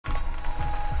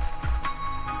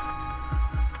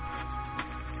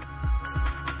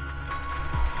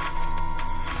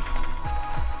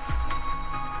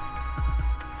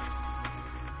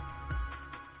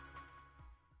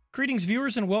Greetings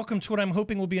viewers and welcome to what I'm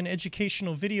hoping will be an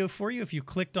educational video for you. If you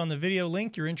clicked on the video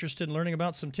link, you're interested in learning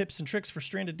about some tips and tricks for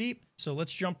Stranded Deep, so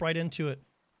let's jump right into it.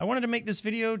 I wanted to make this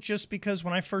video just because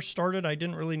when I first started, I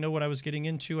didn't really know what I was getting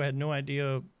into. I had no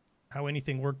idea how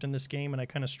anything worked in this game, and I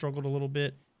kind of struggled a little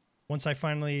bit. Once I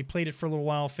finally played it for a little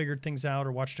while, figured things out,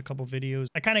 or watched a couple videos,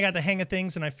 I kind of got the hang of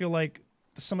things, and I feel like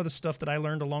some of the stuff that I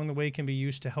learned along the way can be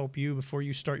used to help you before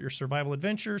you start your survival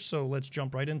adventure, so let's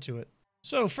jump right into it.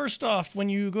 So first off, when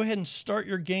you go ahead and start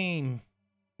your game,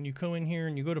 when you go in here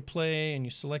and you go to play and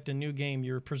you select a new game,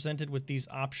 you're presented with these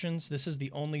options. This is the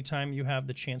only time you have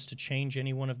the chance to change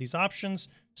any one of these options.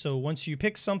 So once you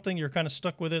pick something, you're kind of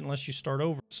stuck with it unless you start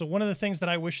over. So one of the things that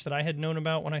I wish that I had known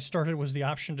about when I started was the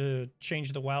option to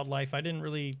change the wildlife. I didn't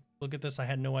really look at this. I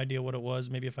had no idea what it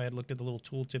was. Maybe if I had looked at the little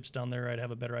tooltips down there, I'd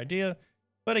have a better idea.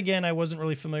 But again, I wasn't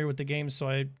really familiar with the game, so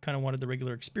I kind of wanted the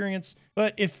regular experience.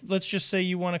 But if, let's just say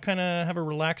you want to kind of have a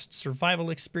relaxed survival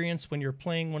experience when you're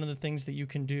playing, one of the things that you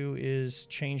can do is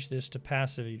change this to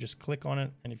passive. You just click on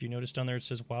it, and if you notice down there it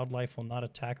says wildlife will not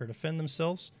attack or defend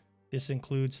themselves. This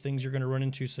includes things you're going to run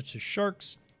into such as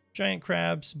sharks, giant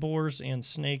crabs, boars, and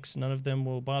snakes. None of them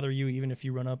will bother you, even if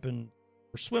you run up and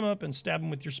or swim up and stab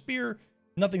them with your spear.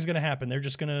 Nothing's going to happen. They're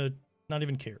just going to not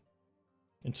even care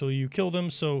until you kill them.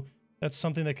 So that's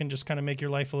something that can just kind of make your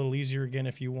life a little easier, again,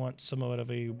 if you want somewhat of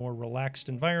a more relaxed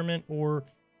environment, or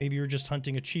maybe you're just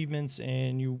hunting achievements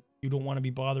and you don't want to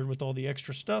be bothered with all the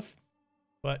extra stuff.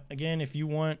 But again, if you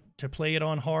want to play it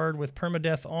on hard with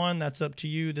permadeath on, that's up to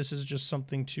you. This is just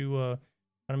something to kind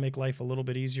of make life a little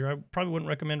bit easier. I probably wouldn't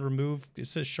recommend remove. It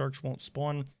says sharks won't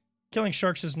spawn. Killing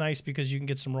sharks is nice because you can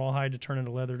get some rawhide to turn into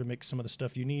leather to make some of the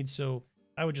stuff you need. So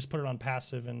I would just put it on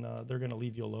passive, and they're going to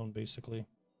leave you alone, basically.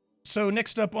 So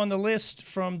next up on the list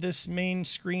from this main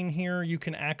screen here, you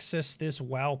can access this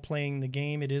while playing the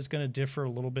game. It is going to differ a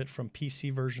little bit from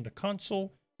PC version to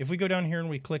console. If we go down here and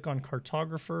we click on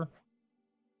Cartographer,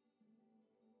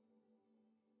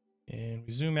 and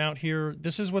we zoom out here,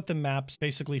 this is what the map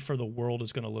basically for the world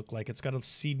is going to look like. It's got a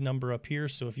seed number up here,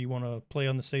 so if you want to play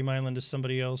on the same island as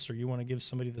somebody else, or you want to give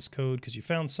somebody this code because you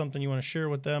found something you want to share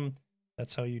with them,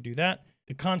 that's how you do that.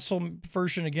 The console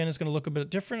version, again, is going to look a bit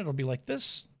different. It'll be like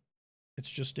this. It's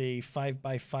just a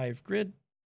 5x5 grid.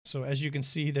 So as you can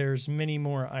see, there's many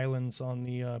more islands on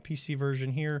the PC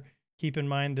version here. Keep in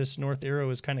mind this north arrow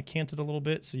is kind of canted a little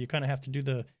bit, so you kind of have to do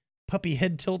the puppy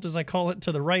head tilt, as I call it,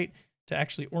 to the right to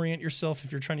actually orient yourself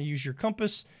if you're trying to use your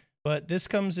compass. But this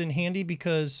comes in handy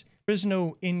because there is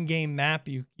no in-game map.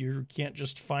 You can't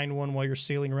just find one while you're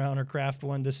sailing around or craft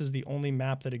one. This is the only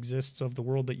map that exists of the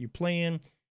world that you play in,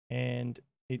 and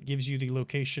it gives you the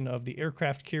location of the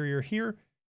aircraft carrier here,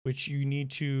 which you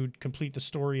need to complete the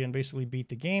story and basically beat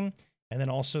the game, and then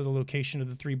also the location of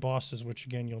the 3 bosses, which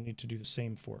again, you'll need to do the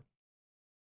same for.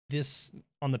 This,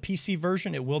 on the PC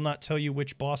version, it will not tell you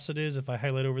which boss it is. If I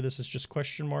highlight over this, it's just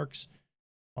question marks.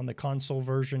 On the console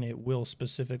version, it will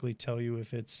specifically tell you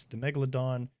if it's the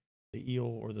Megalodon, the eel,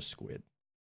 or the squid.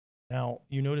 Now,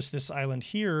 you notice this island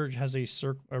here has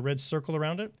a red circle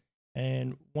around it,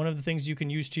 and one of the things you can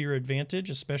use to your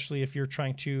advantage, especially if you're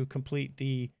trying to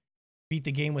beat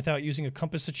the game without using a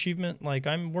compass achievement like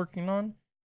I'm working on,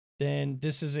 then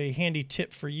this is a handy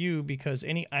tip for you, because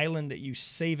any island that you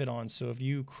save it on, so if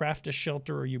you craft a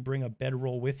shelter or you bring a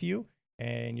bedroll with you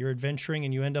and you're adventuring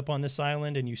and you end up on this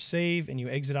island and you save and you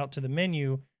exit out to the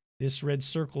menu, this red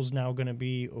circle is now going to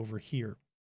be over here.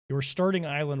 Your starting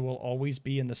island will always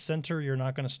be in the center. You're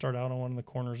not going to start out on one of the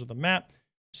corners of the map,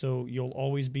 so you'll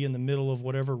always be in the middle of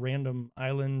whatever random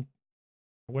island,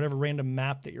 whatever random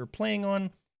map that you're playing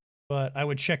on. But I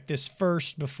would check this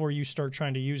first before you start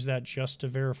trying to use that, just to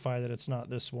verify that it's not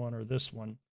this one or this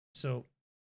one. So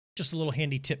just a little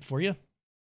handy tip for you.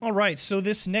 All right, so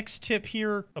this next tip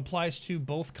here applies to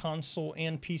both console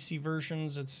and PC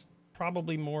versions. It's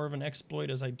probably more of an exploit,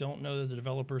 as I don't know that the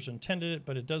developers intended it,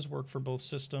 but it does work for both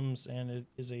systems, and it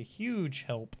is a huge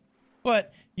help.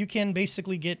 But you can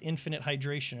basically get infinite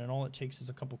hydration, and all it takes is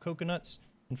a couple coconuts.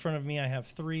 In front of me, I have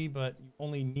 3, but you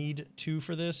only need 2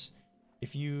 for this.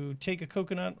 If you take a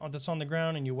coconut that's on the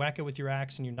ground and you whack it with your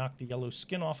axe and you knock the yellow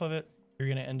skin off of it, you're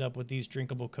going to end up with these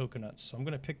drinkable coconuts. So I'm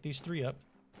going to pick these 3 up,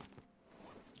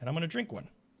 and I'm going to drink one.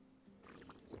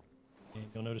 And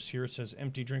you'll notice here it says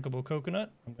empty drinkable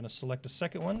coconut. I'm going to select a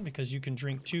second one because you can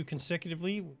drink 2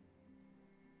 consecutively. You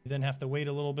then have to wait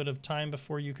a little bit of time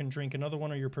before you can drink another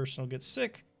one, or your person will get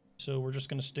sick. So we're just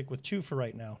going to stick with 2 for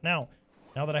right now. Now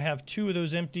that I have 2 of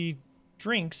those empty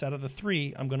drinks out of the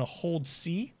 3, I'm going to hold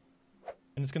C.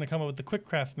 And it's going to come up with the quick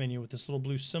craft menu with this little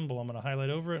blue symbol. I'm going to highlight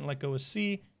over it and let go of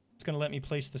C. It's going to let me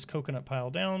place this coconut pile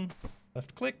down.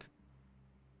 Left click.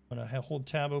 I'm going to hold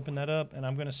tab, open that up, and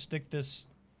I'm going to stick this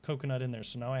coconut in there.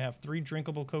 So now I have 3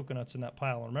 drinkable coconuts in that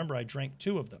pile. And remember, I drank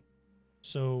 2 of them.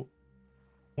 So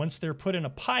once they're put in a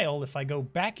pile, if I go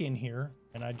back in here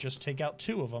and I just take out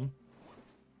 2 of them,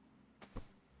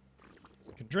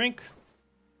 I can drink.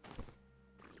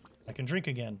 I can drink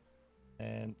again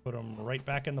and put them right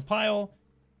back in the pile.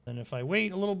 And if I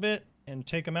wait a little bit and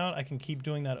take them out, I can keep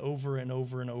doing that over and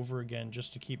over and over again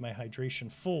just to keep my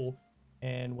hydration full.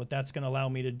 And what that's going to allow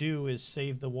me to do is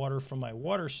save the water from my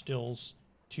water stills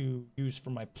to use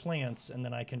for my plants, and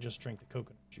then I can just drink the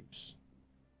coconut juice.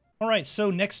 All right,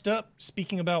 so next up,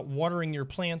 speaking about watering your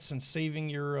plants and saving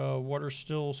your water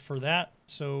stills for that.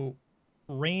 So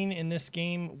rain in this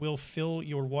game will fill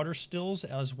your water stills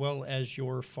as well as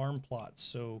your farm plots.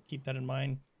 So keep that in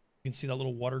mind. You can see that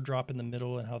little water drop in the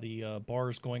middle and how the bar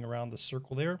is going around the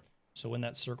circle there. So when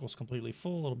that circle is completely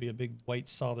full, it'll be a big white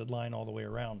solid line all the way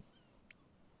around.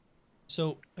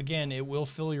 So again, it will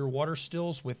fill your water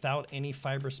stills without any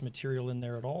fibrous material in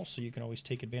there at all. So you can always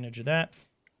take advantage of that.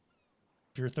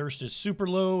 If your thirst is super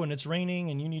low and it's raining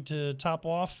and you need to top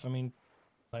off, I mean,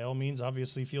 by all means,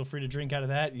 obviously feel free to drink out of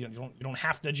that. You don't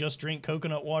have to just drink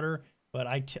coconut water, but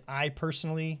I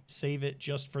personally save it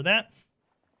just for that.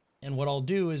 And what I'll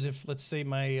do is, if let's say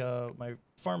my my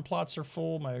farm plots are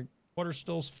full, my water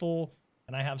still's full,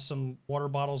 and I have some water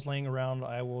bottles laying around,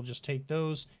 I will just take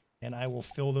those and I will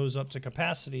fill those up to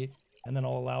capacity, and then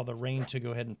I'll allow the rain to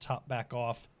go ahead and top back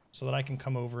off so that I can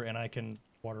come over and I can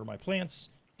water my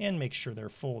plants and make sure they're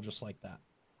full just like that.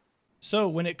 So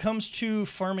when it comes to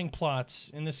farming plots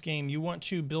in this game, you want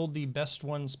to build the best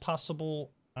ones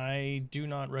possible. I do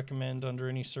not recommend under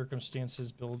any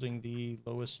circumstances building the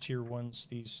lowest tier ones,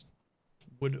 these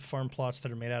wood farm plots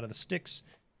that are made out of the sticks.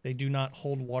 They do not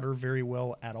hold water very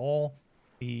well at all.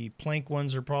 The plank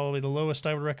ones are probably the lowest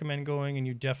I would recommend going, and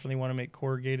you definitely want to make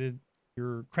corrugated.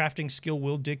 Your crafting skill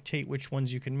will dictate which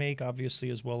ones you can make,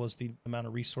 obviously, as well as the amount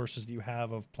of resources that you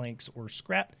have of planks or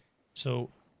scrap.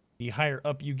 So the higher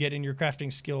up you get in your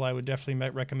crafting skill, I would definitely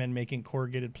recommend making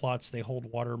corrugated plots. They hold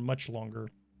water much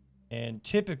longer. And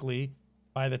typically,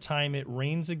 by the time it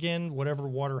rains again, whatever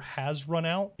water has run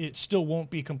out, it still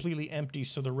won't be completely empty,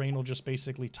 so the rain will just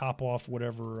basically top off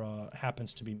whatever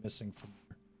happens to be missing from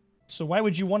there. So why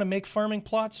would you want to make farming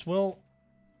plots? Well,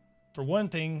 for one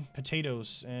thing,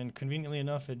 potatoes, and conveniently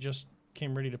enough, it just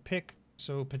came ready to pick.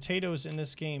 So potatoes in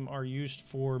this game are used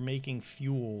for making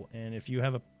fuel, and if you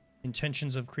have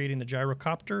intentions of creating the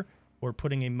gyrocopter or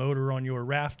putting a motor on your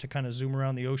raft to kind of zoom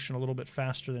around the ocean a little bit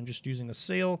faster than just using a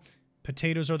sail,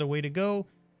 potatoes are the way to go.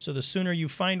 So the sooner you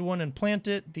find one and plant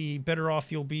it, the better off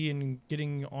you'll be in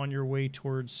getting on your way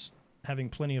towards having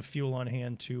plenty of fuel on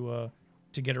hand to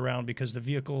get around, because the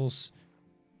vehicles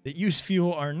that use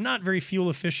fuel are not very fuel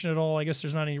efficient at all. I guess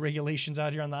there's not any regulations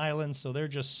out here on the island, so they're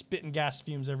just spitting gas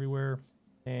fumes everywhere,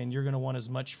 and you're going to want as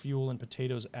much fuel and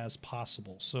potatoes as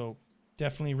possible. So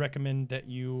definitely recommend that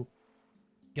you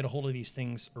get a hold of these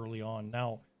things early on.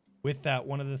 Now, with that,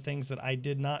 one of the things that I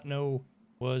did not know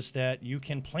was that you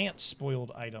can plant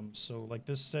spoiled items. So like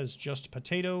this says just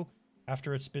potato.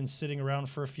 After it's been sitting around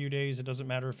for a few days, it doesn't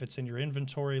matter if it's in your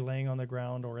inventory, laying on the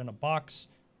ground, or in a box,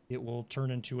 it will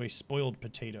turn into a spoiled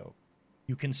potato.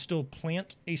 You can still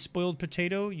plant a spoiled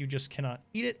potato, you just cannot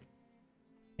eat it.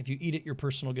 If you eat it, your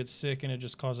person will get sick, and it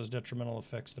just causes detrimental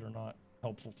effects that are not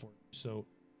helpful for you. So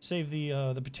save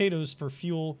the potatoes for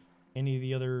fuel. Any of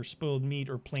the other spoiled meat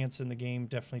or plants in the game,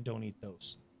 definitely don't eat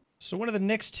those. So one of the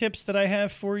next tips that I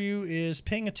have for you is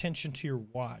paying attention to your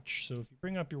watch. So if you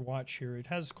bring up your watch here, it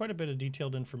has quite a bit of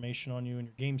detailed information on you and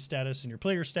your game status and your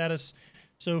player status.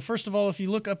 So first of all, if you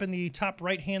look up in the top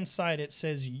right-hand side, it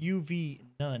says UV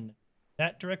none.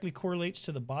 That directly correlates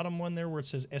to the bottom one there where it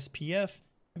says SPF.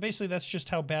 And basically that's just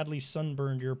how badly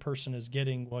sunburned your person is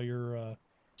getting while you're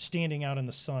standing out in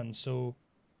the sun. So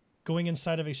going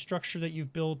inside of a structure that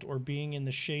you've built or being in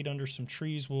the shade under some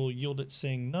trees will yield it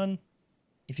saying none.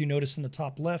 If you notice in the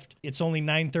top left, it's only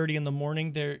 9:30 in the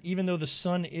morning. There, even though the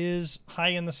sun is high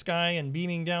in the sky and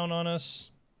beaming down on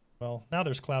us, well, now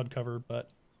there's cloud cover,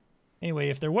 but anyway,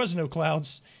 if there was no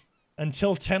clouds,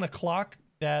 until 10 o'clock,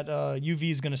 that UV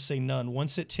is going to say none.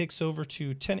 Once it ticks over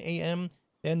to 10 a.m.,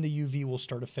 then the UV will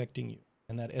start affecting you,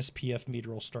 and that SPF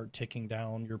meter will start ticking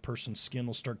down. Your person's skin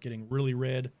will start getting really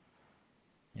red,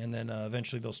 and then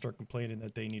eventually they'll start complaining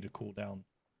that they need to cool down.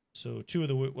 So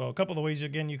a couple of the ways,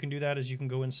 again, you can do that is you can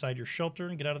go inside your shelter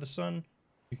and get out of the sun.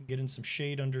 You can get in some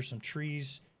shade under some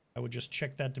trees. I would just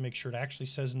check that to make sure it actually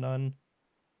says none.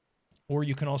 Or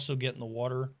you can also get in the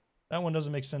water. That one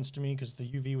doesn't make sense to me because the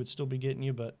UV would still be getting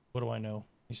you, but what do I know?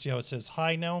 You see how it says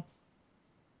high now?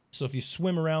 So if you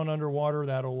swim around underwater,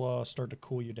 that'll start to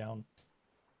cool you down.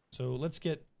 So let's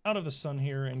get out of the sun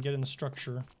here and get in the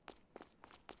structure.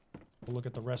 We'll look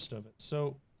at the rest of it.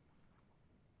 So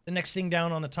the next thing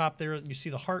down on the top there, you see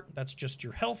the heart. That's just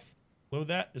your health. Below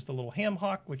that is the little ham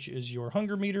hock, which is your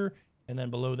hunger meter. And then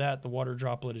below that, the water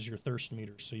droplet is your thirst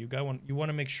meter. So you want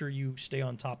to make sure you stay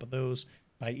on top of those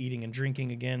by eating and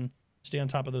drinking. Again, stay on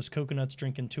top of those coconuts,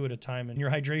 drinking 2 at a time. And your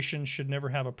hydration should never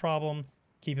have a problem.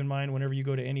 Keep in mind, whenever you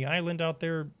go to any island out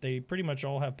there, they pretty much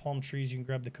all have palm trees. You can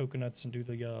grab the coconuts and do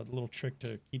the little trick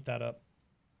to keep that up.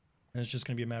 And it's just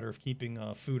going to be a matter of keeping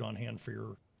food on hand for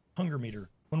your hunger meter.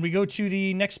 When we go to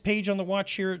the next page on the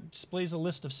watch here, it displays a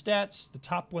list of stats. The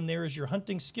top one there is your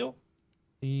hunting skill.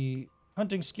 The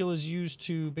hunting skill is used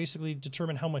to basically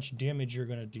determine how much damage you're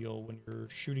going to deal when you're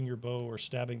shooting your bow or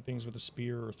stabbing things with a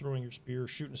spear or throwing your spear,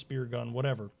 shooting a spear gun,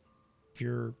 whatever.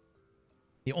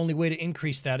 The only way to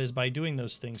increase that is by doing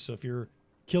those things. So if you're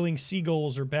killing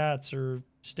seagulls or bats or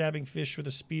stabbing fish with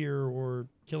a spear or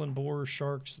killing boars,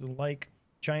 sharks, the like,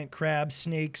 giant crabs,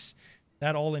 snakes,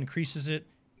 that all increases it.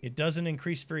 It doesn't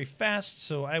increase very fast,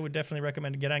 so I would definitely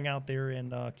recommend getting out there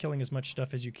and killing as much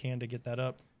stuff as you can to get that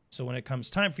up. So when it comes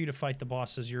time for you to fight the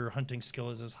bosses, your hunting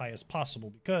skill is as high as possible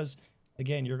because,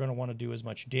 again, you're going to want to do as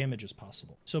much damage as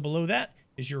possible. So below that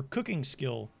is your cooking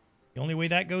skill. The only way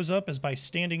that goes up is by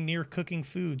standing near cooking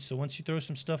food. So once you throw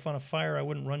some stuff on a fire, I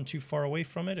wouldn't run too far away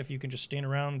from it. If you can just stand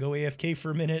around, go AFK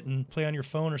for a minute and play on your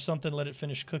phone or something, let it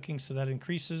finish cooking so that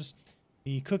increases.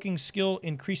 The cooking skill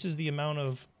increases the amount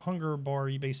of hunger bar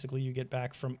you get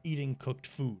back from eating cooked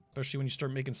food. Especially when you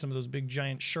start making some of those big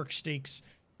giant shark steaks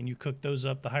and you cook those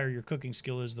up, the higher your cooking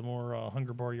skill is, the more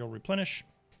hunger bar you'll replenish.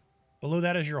 Below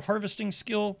that is your harvesting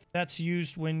skill. That's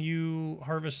used when you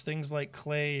harvest things like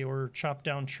clay or chop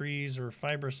down trees or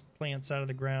fibrous plants out of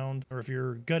the ground, or if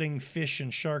you're gutting fish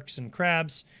and sharks and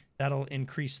crabs, that'll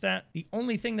increase that. The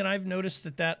only thing that I've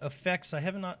noticed that affects, I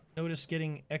have not noticed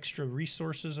getting extra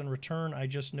resources in return. I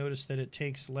just noticed that it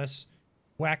takes less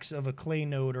wax of a clay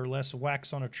node or less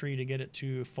wax on a tree to get it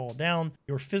to fall down.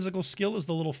 Your physical skill is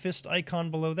the little fist icon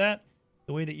below that.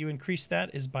 The way that you increase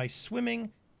that is by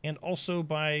swimming, and also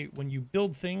by when you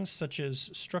build things such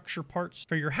as structure parts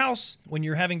for your house, when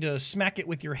you're having to smack it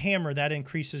with your hammer, that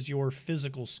increases your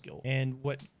physical skill. And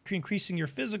what increasing your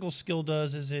physical skill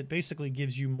does is it basically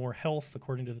gives you more health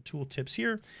according to the tool tips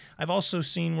here. I've also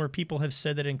seen where people have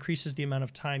said that it increases the amount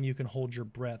of time you can hold your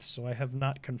breath. So I have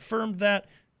not confirmed that,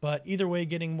 but either way,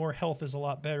 getting more health is a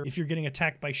lot better. If you're getting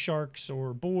attacked by sharks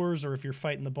or boars, or if you're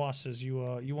fighting the bosses, you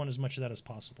want as much of that as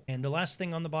possible. And the last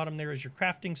thing on the bottom there is your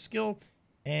crafting skill.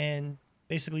 And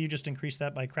basically you just increase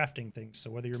that by crafting things. So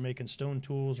whether you're making stone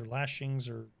tools or lashings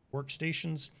or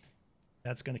workstations,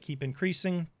 that's going to keep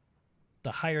increasing. The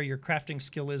higher your crafting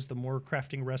skill is, the more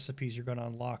crafting recipes you're going to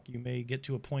unlock. You may get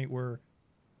to a point where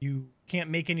you can't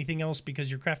make anything else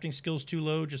because your crafting skill is too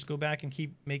low. Just go back and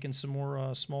keep making some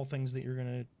more small things that you're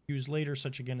going to use later,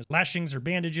 such again as lashings or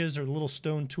bandages or little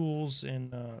stone tools,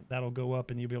 and that'll go up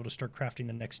and you'll be able to start crafting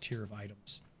the next tier of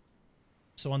items.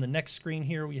 So on the next screen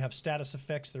here, we have status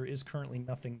effects. There is currently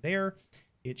nothing there.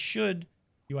 It should,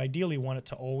 you ideally want it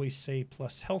to always say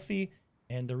plus healthy.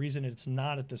 And the reason it's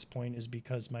not at this point is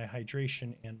because my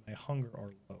hydration and my hunger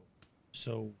are low.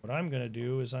 So what I'm going to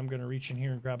do is I'm going to reach in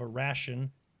here and grab a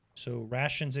ration. So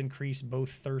rations increase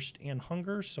both thirst and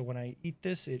hunger. So when I eat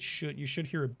this, you should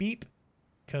hear a beep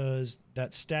because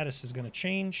that status is going to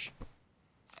change.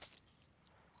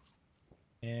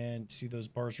 And see, those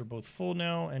bars are both full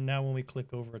now. And now when we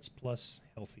click over, it's plus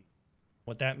healthy.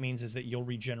 What that means is that you'll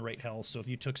regenerate health. So if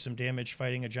you took some damage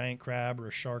fighting a giant crab or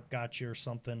a shark got you or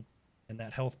something, and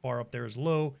that health bar up there is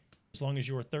low, as long as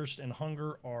your thirst and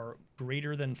hunger are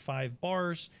greater than 5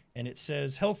 bars and it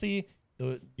says healthy,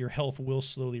 your health will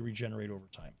slowly regenerate over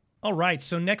time. All right,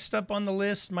 so next up on the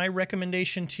list, my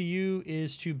recommendation to you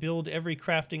is to build every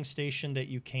crafting station that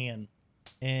you can.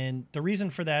 And the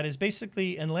reason for that is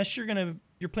basically, unless you're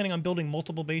planning on building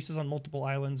multiple bases on multiple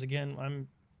islands. Again, I'm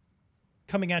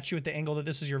coming at you at the angle that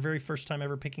this is your very first time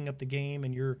ever picking up the game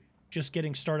and you're just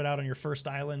getting started out on your first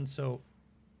island. So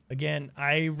again,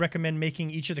 I recommend making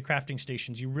each of the crafting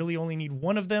stations. You really only need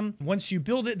one of them. Once you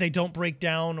build it, they don't break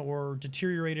down or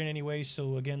deteriorate in any way.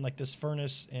 So again, like this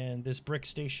furnace and this brick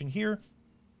station here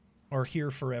are here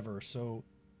forever. So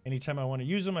anytime I want to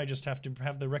use them, I just have to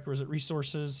have the requisite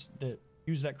resources that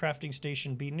use that crafting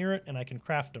station be near it, and I can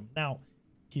craft them. Now,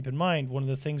 keep in mind, one of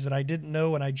the things that I didn't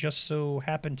know and I just so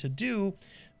happened to do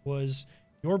was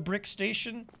your brick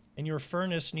station and your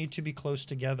furnace need to be close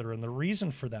together. And the reason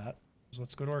for that is,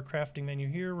 let's go to our crafting menu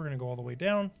here. We're going to go all the way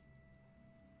down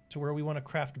to where we want to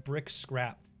craft brick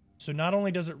scrap. So not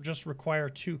only does it just require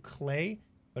 2 clay,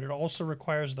 but it also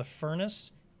requires the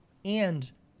furnace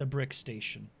and the brick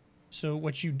station. So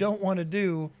what you don't want to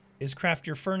do is craft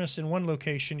your furnace in one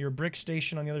location, your brick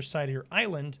station on the other side of your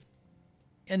island,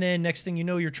 and then next thing you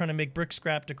know, you're trying to make brick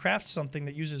scrap to craft something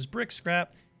that uses brick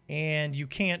scrap, and you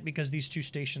can't because these two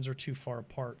stations are too far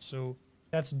apart. So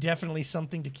that's definitely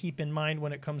something to keep in mind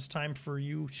when it comes time for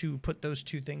you to put those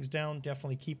two things down.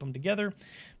 Definitely keep them together.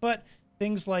 But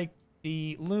things like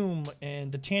the loom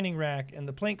and the tanning rack and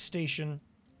the plank station,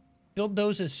 build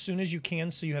those as soon as you can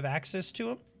so you have access to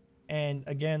them. And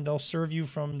again, they'll serve you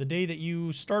from the day that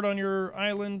you start on your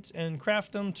island and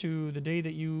craft them to the day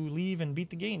that you leave and beat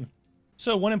the game.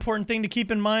 So one important thing to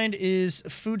keep in mind is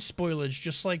food spoilage.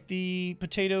 Just like the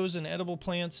potatoes and edible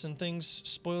plants and things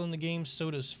spoil in the game,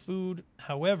 so does food.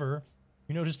 However,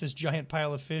 you notice this giant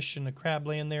pile of fish and the crab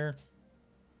laying there.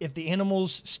 If the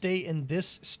animals stay in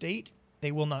this state,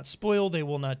 they will not spoil, they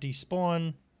will not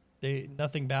despawn.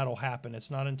 Nothing bad will happen.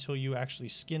 It's not until you actually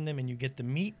skin them and you get the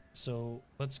meat. So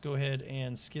let's go ahead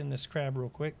and skin this crab real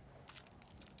quick.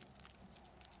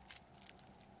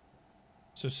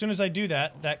 So as soon as I do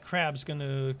that, that crab's going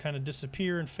to kind of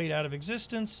disappear and fade out of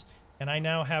existence. And I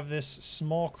now have this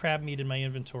small crab meat in my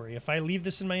inventory. If I leave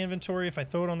this in my inventory, if I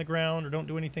throw it on the ground or don't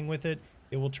do anything with it,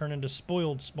 it will turn into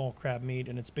spoiled small crab meat,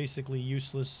 and it's basically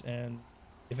useless. And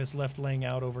if it's left laying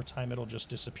out over time, it'll just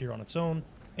disappear on its own.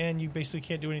 And you basically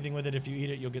can't do anything with it. If you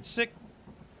eat it, you'll get sick.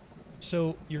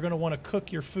 So you're going to want to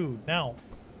cook your food. Now,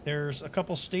 there's a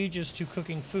couple stages to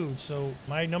cooking food. So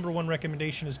my #1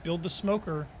 recommendation is build the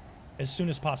smoker as soon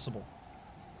as possible.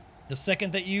 The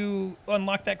second that you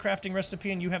unlock that crafting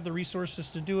recipe and you have the resources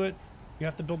to do it, you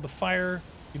have to build the fire.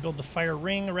 You build the fire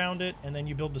ring around it, and then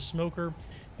you build the smoker.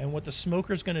 And what the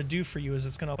smoker is going to do for you is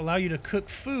it's going to allow you to cook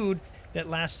food that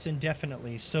lasts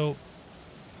indefinitely. So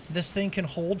this thing can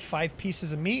hold 5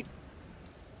 pieces of meat.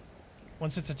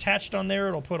 Once it's attached on there,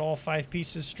 it'll put all 5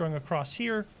 pieces strung across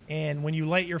here. And when you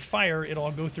light your fire, it'll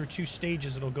all go through 2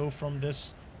 stages. It'll go from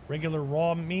this regular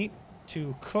raw meat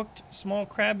to cooked small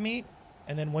crab meat.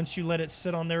 And then once you let it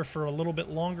sit on there for a little bit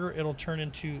longer, it'll turn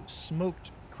into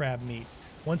smoked crab meat.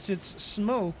 Once it's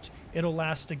smoked, it'll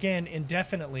last again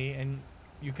indefinitely, and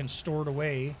you can store it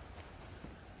away.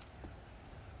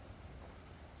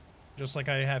 Just like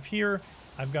I have here,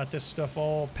 I've got this stuff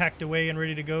all packed away and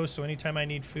ready to go, so anytime I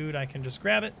need food, I can just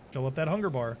grab it, fill up that hunger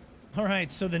bar. All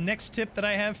right, so the next tip that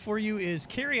I have for you is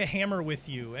carry a hammer with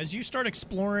you. As you start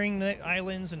exploring the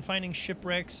islands and finding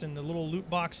shipwrecks and the little loot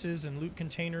boxes and loot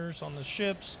containers on the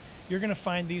ships, you're going to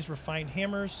find these refined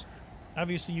hammers.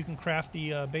 Obviously, you can craft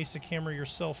the basic hammer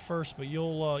yourself first, but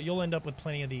you'll end up with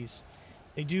plenty of these.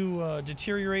 They do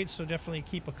deteriorate, so definitely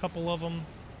keep a couple of them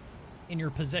in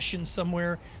your possession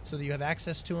somewhere so that you have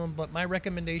access to them. But my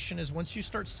recommendation is once you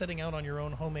start setting out on your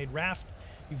own homemade raft,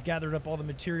 you've gathered up all the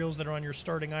materials that are on your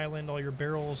starting island, all your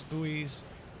barrels, buoys,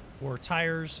 or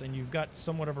tires, and you've got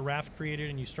somewhat of a raft created,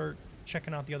 and you start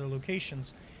checking out the other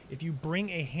locations. If you bring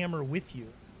a hammer with you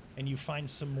and you find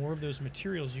some more of those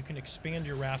materials, you can expand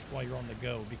your raft while you're on the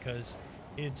go, because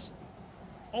it's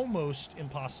almost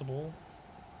impossible.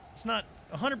 It's not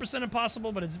 100%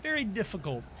 impossible, but it's very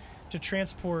difficult to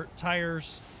transport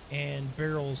tires and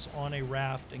barrels on a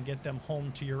raft and get them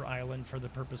home to your island for the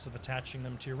purpose of attaching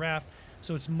them to your raft.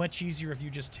 So it's much easier if you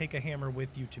just take a hammer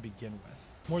with you to begin with.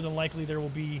 More than likely there will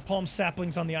be palm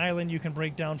saplings on the island you can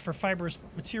break down for fibrous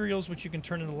materials, which you can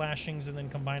turn into lashings and then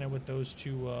combine it with those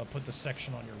to put the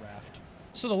section on your raft.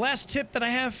 So the last tip that I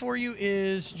have for you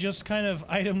is just kind of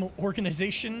item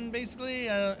organization, basically.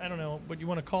 I don't know what you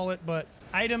want to call it, but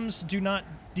items do not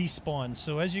despawn.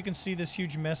 So as you can see, this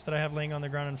huge mess that I have laying on the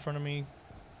ground in front of me,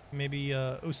 maybe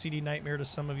OCD nightmare to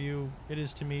some of you. It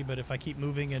is to me, but if I keep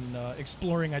moving and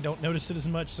exploring, I don't notice it as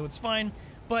much, so it's fine.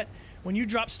 But when you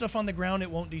drop stuff on the ground, it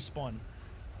won't despawn.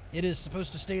 It is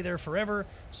supposed to stay there forever,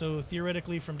 so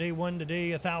theoretically from day 1 to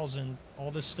day 1,000, all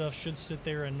this stuff should sit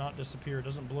there and not disappear. It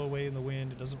doesn't blow away in the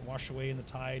wind, it doesn't wash away in the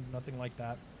tide, nothing like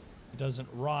that. It doesn't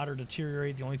rot or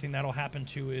deteriorate. The only thing that'll happen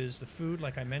to is the food,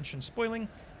 like I mentioned, spoiling.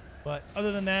 But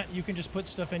other than that, you can just put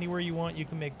stuff anywhere you want. You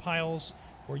can make piles,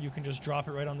 or you can just drop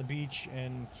it right on the beach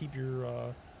and keep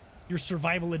your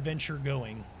survival adventure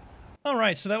going. All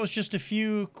right, so that was just a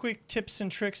few quick tips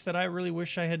and tricks that I really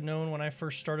wish I had known when I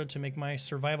first started to make my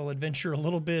survival adventure a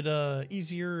little bit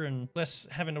easier and less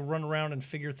having to run around and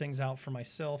figure things out for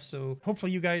myself. So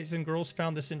hopefully you guys and girls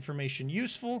found this information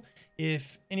useful.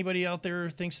 If anybody out there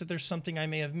thinks that there's something I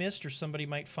may have missed or somebody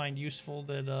might find useful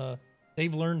that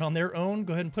they've learned on their own,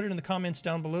 go ahead and put it in the comments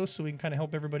down below so we can kind of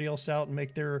help everybody else out and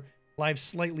make their lives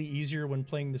slightly easier when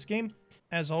playing this game.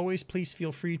 As always, please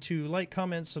feel free to like,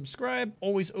 comment, subscribe.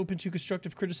 Always open to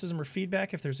constructive criticism or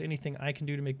feedback. If there's anything I can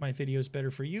do to make my videos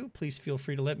better for you, please feel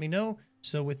free to let me know.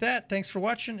 So with that, thanks for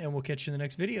watching, and we'll catch you in the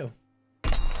next video.